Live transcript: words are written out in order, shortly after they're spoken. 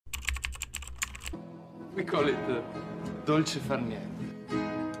We call it dolce far niente.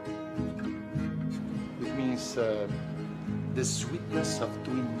 It means the sweetness of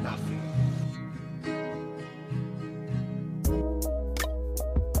doing nothing.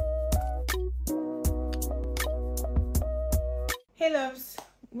 Hey loves,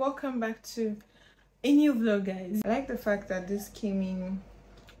 welcome back to a new vlog, guys. I like the fact that this came in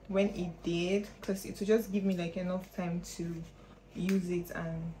when it did, because it will just give me like enough time to use it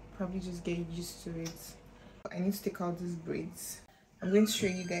and probably just get used to it. I need to take out these braids. I'm going to show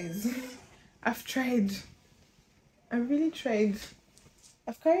you guys. I've tried. I really tried.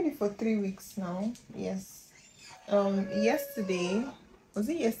 I've carried it for 3 weeks now. Yes. Yesterday, was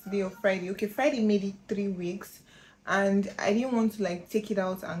it yesterday or Friday? Okay, Friday made it 3 weeks, and I didn't want to like take it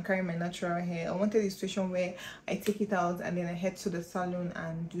out and carry my natural hair. I wanted a situation where I take it out and then I head to the salon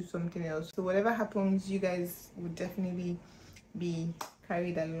and do something else. So whatever happens, you guys would definitely be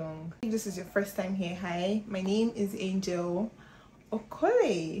carried along. If this is your first time here, hi, my name is Angel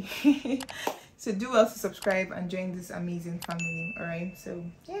Okole. So do well to subscribe and join this amazing family. All right, so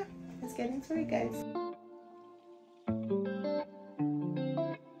yeah, let's get into it, guys.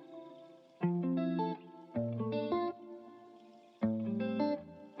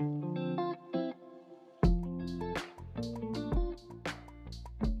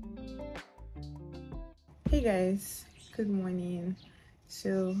 Hey guys, good morning.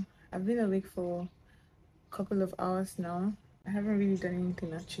 So I've been awake for a couple of hours now. I haven't really done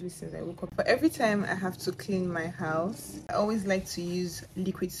anything actually since I woke up. But every time I have to clean my house, I always like to use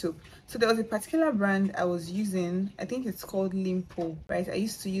liquid soap. So there was a particular brand I was using. I think it's called Limpo, right? I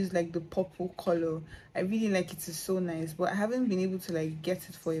used to use like the purple color. I really like it. It's so nice, but I haven't been able to like get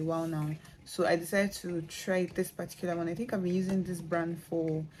it for a while now. So I decided to try this particular one. I think I've been using this brand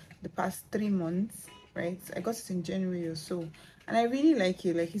for the past 3 months, right? I got it in January or so, and I really like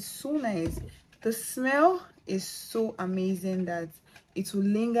it. Like, it's so nice. The smell is so amazing that it will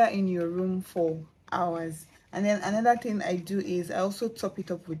linger in your room for hours. And then another thing I do is I also top it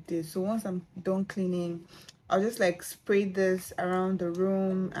up with this. So once I'm done cleaning, I'll just like spray this around the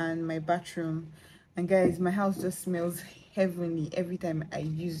room and my bathroom, and guys, my house just smells heavenly every time I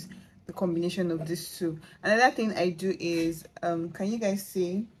use the combination of these two. Another thing I do is can you guys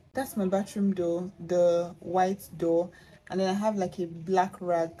see? That's my bathroom door, the white door, and then I have like a black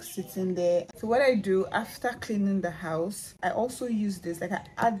rag sitting there. So what I do after cleaning the house, I also use this, like I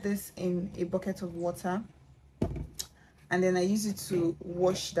add this in a bucket of water, and then I use it to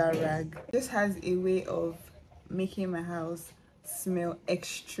wash that rag. This has a way of making my house smell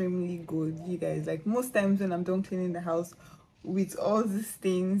extremely good, you guys. Like, most times when I'm done cleaning the house with all these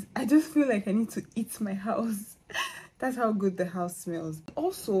things, I just feel like I need to eat my house. That's how good the house smells.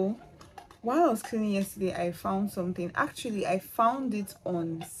 Also, while I was cleaning yesterday, I found something. Actually, I found it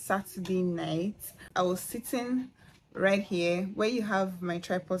on Saturday night. I was sitting right here where you have my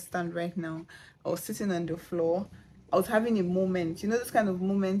tripod stand right now. I was sitting on the floor. I was having a moment, you know, this kind of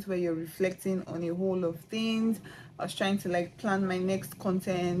moment where you're reflecting on a whole of things. I was trying to like plan my next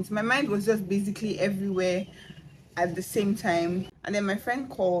content. My mind was just basically everywhere at the same time. And then my friend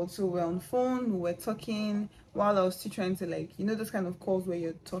called, so we're on phone, we were talking while I was still trying to, like, you know, those kind of calls where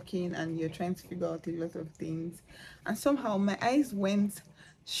you're talking and you're trying to figure out a lot of things. And somehow my eyes went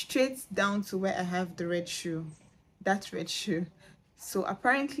straight down to where I have the red shoe, that red shoe. So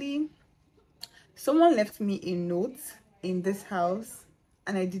apparently someone left me a note in this house,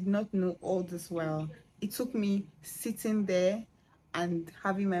 and I did not know all this while. It took me sitting there and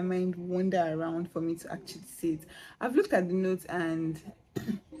having my mind wander around for me to actually see it. I've looked at the note and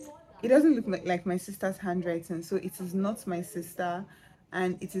it doesn't look like my sister's handwriting, so it is not my sister,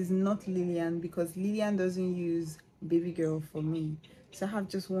 and it is not Lillian, because Lillian doesn't use baby girl for me. So I have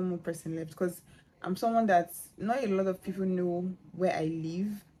just one more person left, because I'm someone that not a lot of people know where I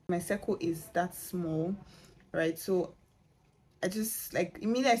live. My circle is that small, right? So I just, like,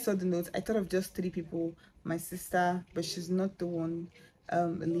 immediately I saw the note, I thought of just 3 people. My sister, but she's not the one.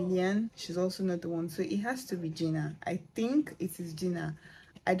 Lillian, she's also not the one. So it has to be Gina. I think it is Gina.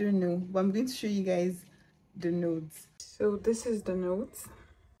 I don't know, but I'm going to show you guys the notes. So this is the note.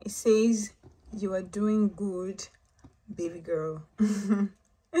 It says, "You are doing good, baby girl."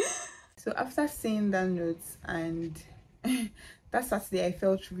 So after seeing that note and that Saturday, I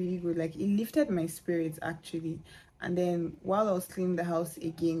felt really good. Like, it lifted my spirits actually. And then while I was cleaning the house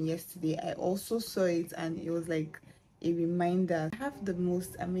again yesterday, I also saw it, and it was like a reminder. I have the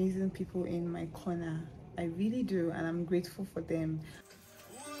most amazing people in my corner. I really do, and I'm grateful for them.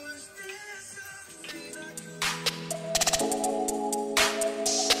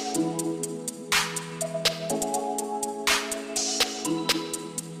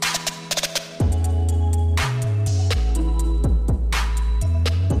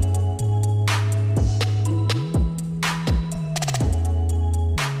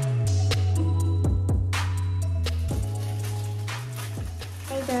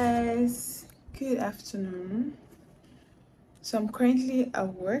 Good afternoon. So I'm currently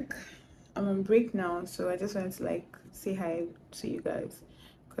at work. I'm on break now, so I just wanted to like say hi to you guys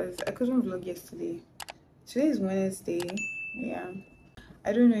because I couldn't vlog yesterday. Today is Wednesday. Yeah,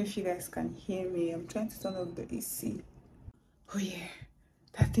 I don't know if you guys can hear me. I'm trying to turn off the AC. Oh yeah,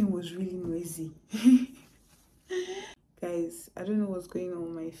 that thing was really noisy. Guys, I don't know what's going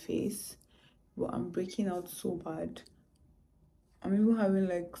on with my face, but I'm breaking out so bad. I'm even having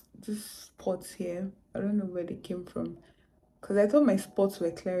like this spots here. I don't know where they came from because I thought my spots were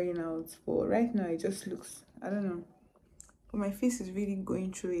clearing out, but right now it just looks, I don't know. But my face is really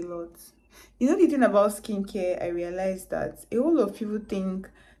going through a lot. You know, the thing about skincare, I realized that a whole lot of people think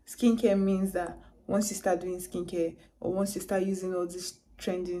skincare means that once you start doing skincare or once you start using all these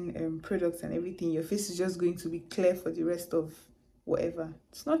trending products and everything, your face is just going to be clear for the rest of whatever.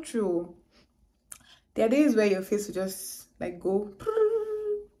 It's not true. There are days where your face will just like go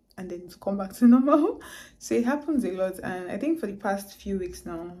and then to come back to normal. So it happens a lot, and I think for the past few weeks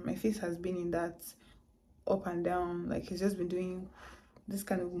now my face has been in that up and down, like it's just been doing this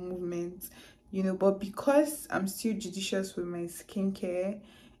kind of movement, you know. But because I'm still judicious with my skincare,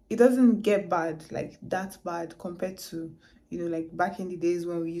 it doesn't get bad, like that bad, compared to, you know, like back in the days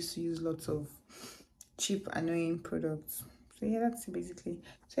when we used to use lots of cheap annoying products. So yeah, that's it basically.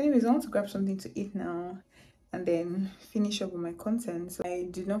 So anyways, I want to grab something to eat now and then finish up with my content. So I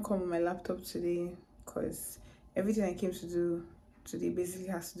did not come with my laptop today because everything I came to do today basically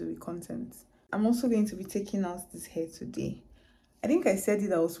has to do with content. I'm also going to be taking out this hair today. I think I said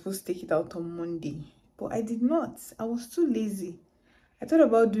it, I was supposed to take it out on Monday, but I did not. I was too lazy. I thought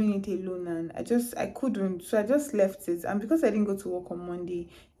about doing it alone and I couldn't, so I just left it. And because I didn't go to work on Monday,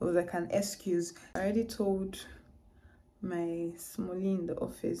 it was like an excuse. I already told my Smolly in the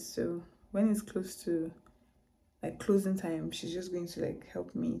office, so when it's close to like closing time, she's just going to like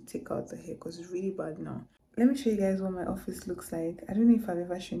help me take out the hair because it's really bad now. Let me show you guys what my office looks like. I don't know if I've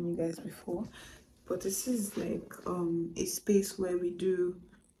ever shown you guys before, but this is like a space where we do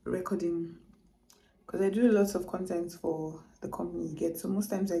recording, because I do lots of content for the company you get. So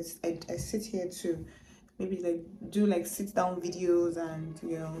most times I sit here to maybe like do like sit down videos and,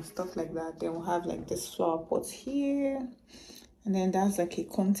 you know, stuff like that. Then we'll have like this flower pot here, and then that's like a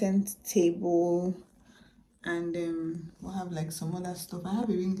content table, and we'll have like some other stuff. I have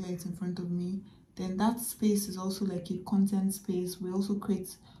a ring light in front of me. Then that space is also like a content space. We also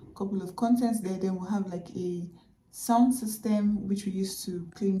create a couple of contents there. Then we'll have like a sound system which we use to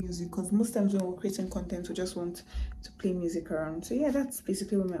play music, because most times when we're creating content we just want to play music around. So yeah, that's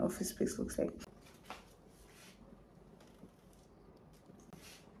basically what my office space looks like.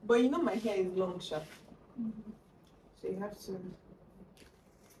 But you know my hair is long, sharp. So you have to.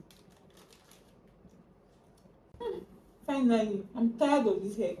 Finally, I'm tired of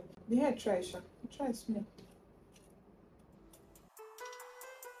this hair. The hair try, sharp. Try small.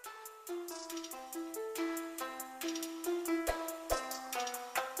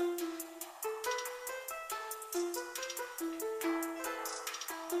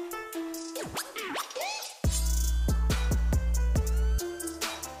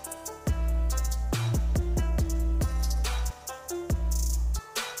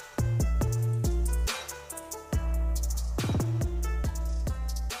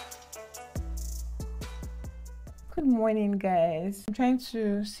 Good morning, guys. I'm trying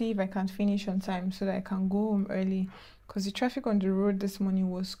to see if I can finish on time so that I can go home early, because the traffic on the road this morning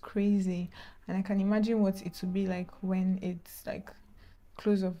was crazy, and I can imagine what it will be like when it's like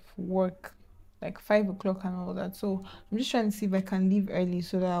close of work, like 5 o'clock and all that. So I'm just trying to see if I can leave early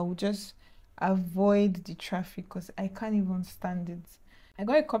so that I will just avoid the traffic, because I can't even stand it. I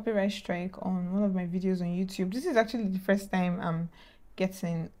got a copyright strike on one of my videos on YouTube. This is actually the first time I'm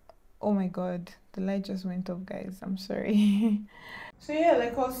getting, oh my god, the light just went off, guys. I'm sorry. So yeah,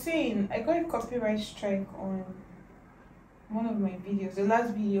 like I was saying, I got a copyright strike on one of my videos, the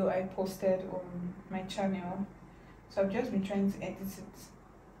last video I posted on my channel. So I've just been trying to edit it.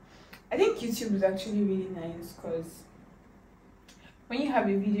 I think YouTube is actually really nice, because when you have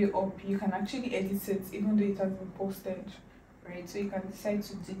a video up, you can actually edit it even though it has been posted, right? So you can decide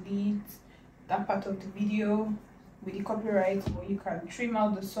to delete that part of the video with the copyright, or you can trim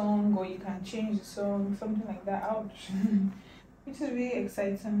out the song, or you can change the song, something like that. Ouch. Which is really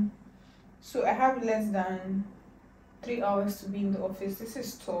exciting. So I have less than 3 hours to be in the office. This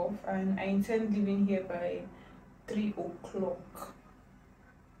is 12 and I intend leaving here by 3 o'clock.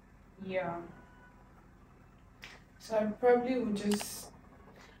 Yeah, so I probably will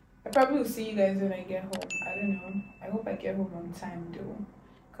see you guys when I get home. I don't know, I hope I get home on time though,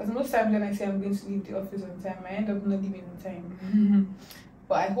 because most times when I say I'm going to leave the office on time, I end up not leaving on time.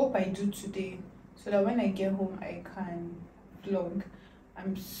 but I hope I do today so that when I get home I can vlog.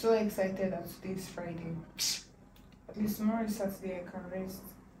 I'm so excited that today is Friday. At least tomorrow is Saturday, I can rest.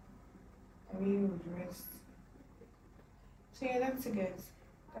 I really would rest. So yeah, that's it guys.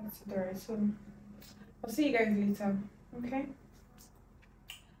 That's it. Alright, so I'll see you guys later. Okay?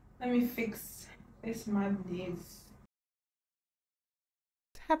 Let me fix this mad days.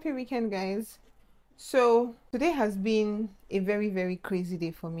 Happy weekend guys. So today has been a very crazy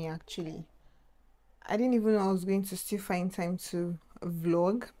day for me actually. I didn't even know I was going to still find time to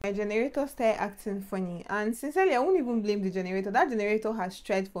vlog. My generator started acting funny, and sincerely I won't even blame the generator. That generator has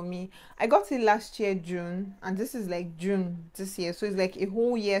tried for me. I got it last year June, and this is like June this year, so it's like a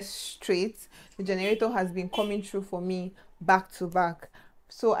whole year straight the generator has been coming through for me back to back.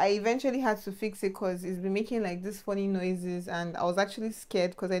 So I eventually had to fix it because it's been making like this funny noises, and I was actually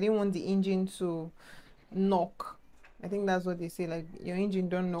scared because I didn't want the engine to knock. I think that's what they say, like your engine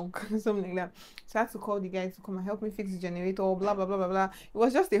don't knock, something like that. So I had to call the guy to come and help me fix the generator, blah blah blah blah blah. It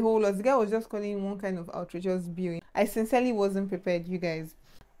was just a whole lot. The guy was just calling one kind of outrageous bill. I sincerely wasn't prepared, you guys.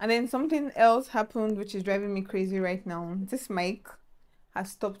 And then something else happened which is driving me crazy right now. This mic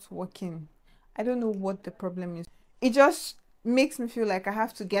has stopped working. I don't know what the problem is. It just makes me feel like I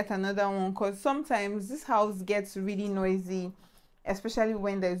have to get another one, because sometimes this house gets really noisy, especially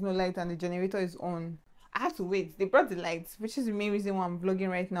when there is no light and the generator is on. I have to wait. They brought the lights, which is the main reason why I'm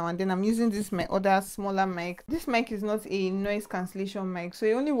vlogging right now. And then I'm using this my other smaller mic. This mic is not a noise cancellation mic, so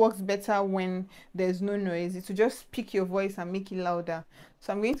it only works better when there's no noise. It will just pick your voice and make it louder.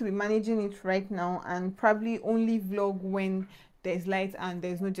 So I'm going to be managing it right now and probably only vlog when there's light and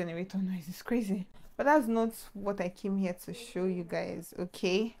there's no generator noise. It's crazy, but that's not what I came here to show you guys.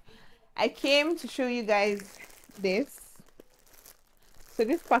 Okay, I came to show you guys this. So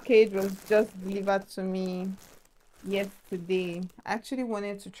this package was just delivered to me yesterday. I actually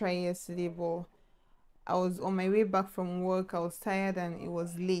wanted to try yesterday, but I was on my way back from work. I was tired and it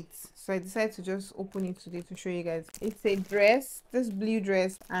was late, so I decided to just open it today to show you guys. It's a dress, this blue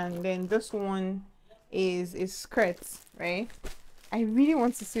dress, and then this one is a skirt, right? I really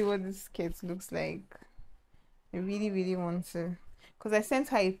want to see what this skirt looks like. I really want to, because I sent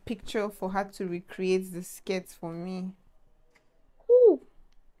her a picture for her to recreate the skirt for me.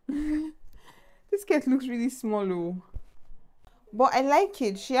 This skirt looks really small though, but I like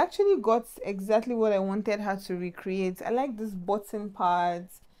it. She actually got exactly what I wanted her to recreate. I like this button part,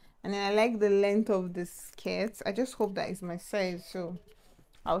 and then I like the length of the skirt. I just hope that is my size, so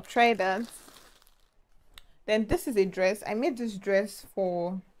I'll try that. Then this is a dress. I made this dress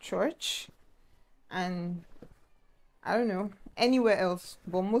for church, and I don't know anywhere else,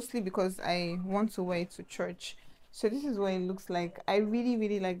 but mostly because I want to wear it to church. So this is what it looks like. I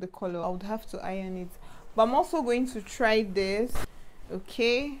really like the color. I would have to iron it, but I'm also going to try this,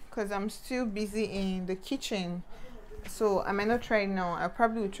 okay, because I'm still busy in the kitchen, so I might not try it now. I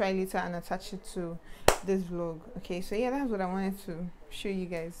probably will try later and attach it to this vlog. Okay, so yeah, that's what I wanted to show you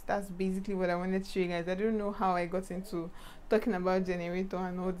guys. That's basically what I wanted to show you guys. I don't know how I got into talking about generator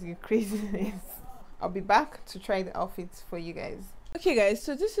and all the craziness. I'll be back to try the outfits for you guys. Okay guys,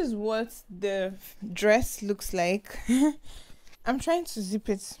 so this is what the dress looks like. I'm trying to zip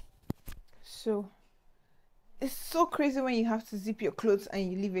it. So it's so crazy when you have to zip your clothes and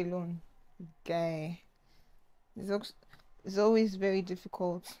you live alone, guy. It's always very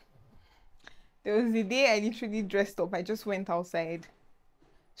difficult. There was a day I literally dressed up. I just went outside,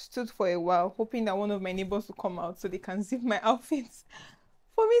 stood for a while, hoping that one of my neighbors will come out so they can zip my outfits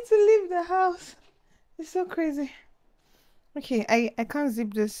for me to leave the house. It's so crazy. Okay, I can't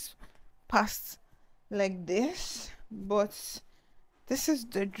zip this past like this, but this is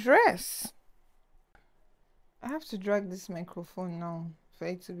the dress. I have to drag this microphone now for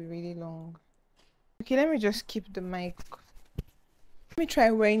it to be really long. Okay, let me just keep the mic. Let me try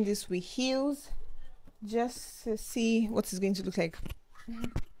wearing this with heels just to see what it's going to look like.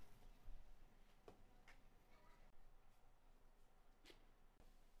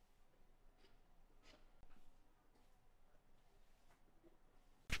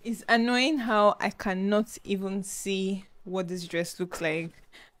 It's annoying how I cannot even see what this dress looks like.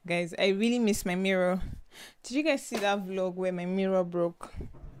 Guys, I really miss my mirror. Did you guys see that vlog where my mirror broke?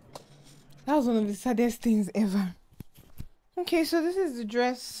 That was one of the saddest things ever. Okay, so this is the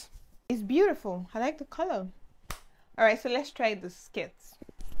dress. It's beautiful. I like the color. Alright, so let's try the skirt.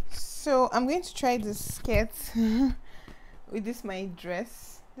 So I'm going to try the skirt with this my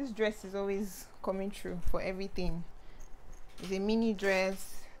dress. This dress is always coming true for everything. It's a mini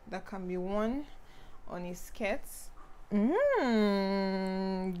dress that can be worn on a skirt.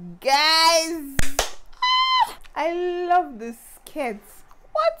 Guys, I love the skirt.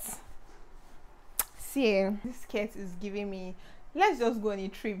 what? See, this skirt is giving me, let's just go on a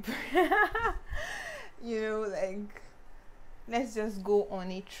trip. You know, like, let's just go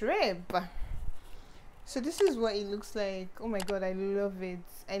on a trip. So this is what it looks like. Oh my god, I love it.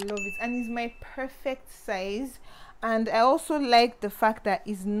 I love it. And it's my perfect size. And I also like the fact that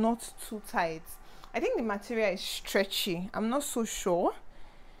it's not too tight. I think the material is stretchy. I'm not so sure.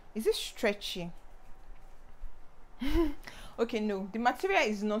 Is it stretchy? Okay, no, the material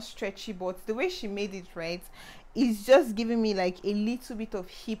is not stretchy, but the way she made it, right, is just giving me like a little bit of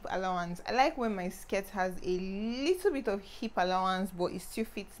hip allowance. I like when my skirt has a little bit of hip allowance, but it still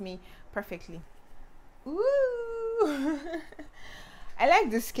fits me perfectly. Ooh. I like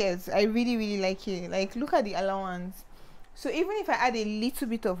the skirts. I really like it. Like, look at the allowance. So even if I add a little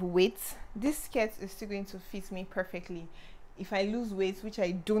bit of weight, this skirt is still going to fit me perfectly. If I lose weight, which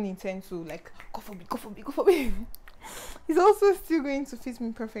I don't intend to, like, go for me, it's also still going to fit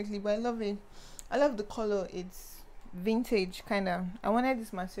me perfectly. But I love it. I love the color. It's vintage, kind of. I wanted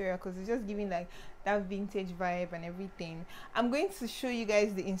this material because it's just giving like that vintage vibe and everything. I'm going to show you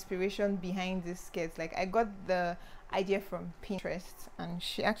guys the inspiration behind this skirt. Like, I got the idea from Pinterest and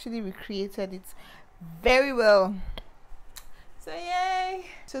she actually recreated it very well. So yay!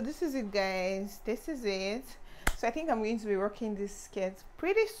 So this is it, guys. This is it. So I think I'm going to be rocking this skirt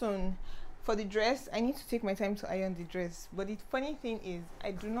pretty soon. For the dress, I need to take my time to iron the dress. But the funny thing is,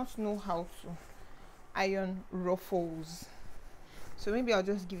 I do not know how to iron ruffles. So maybe I'll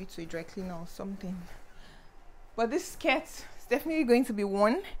just give it to a dry cleaner or something. But this skirt is definitely going to be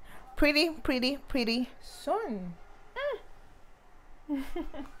worn pretty soon.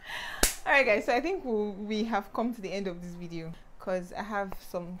 Alright guys, so I think we have come to the end of this video because I have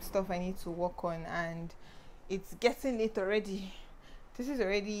some stuff I need to work on and it's getting late already. This is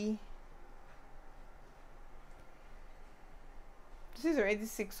already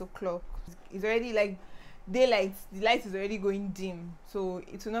 6 o'clock. It's already like daylight. The light is already going dim, so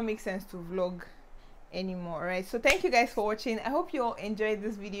it will not make sense to vlog anymore, right? So thank you guys for watching. I hope you all enjoyed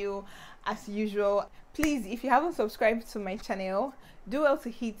this video. As usual, please, if you haven't subscribed to my channel, do well to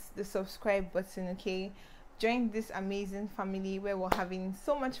hit the subscribe button. Okay, join this amazing family where we're having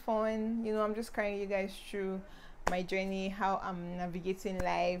so much fun. You know, I'm just carrying you guys through my journey, how I'm navigating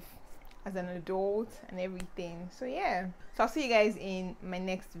life as an adult and everything. So yeah, so I'll see you guys in my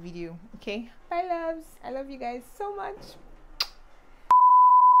next video. Okay, bye loves. I love you guys so much.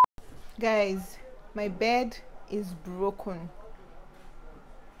 Guys, my bed is broken.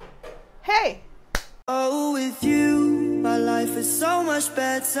 Hey, oh, with you my life is so much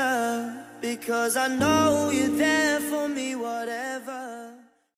better because I know you're there for me.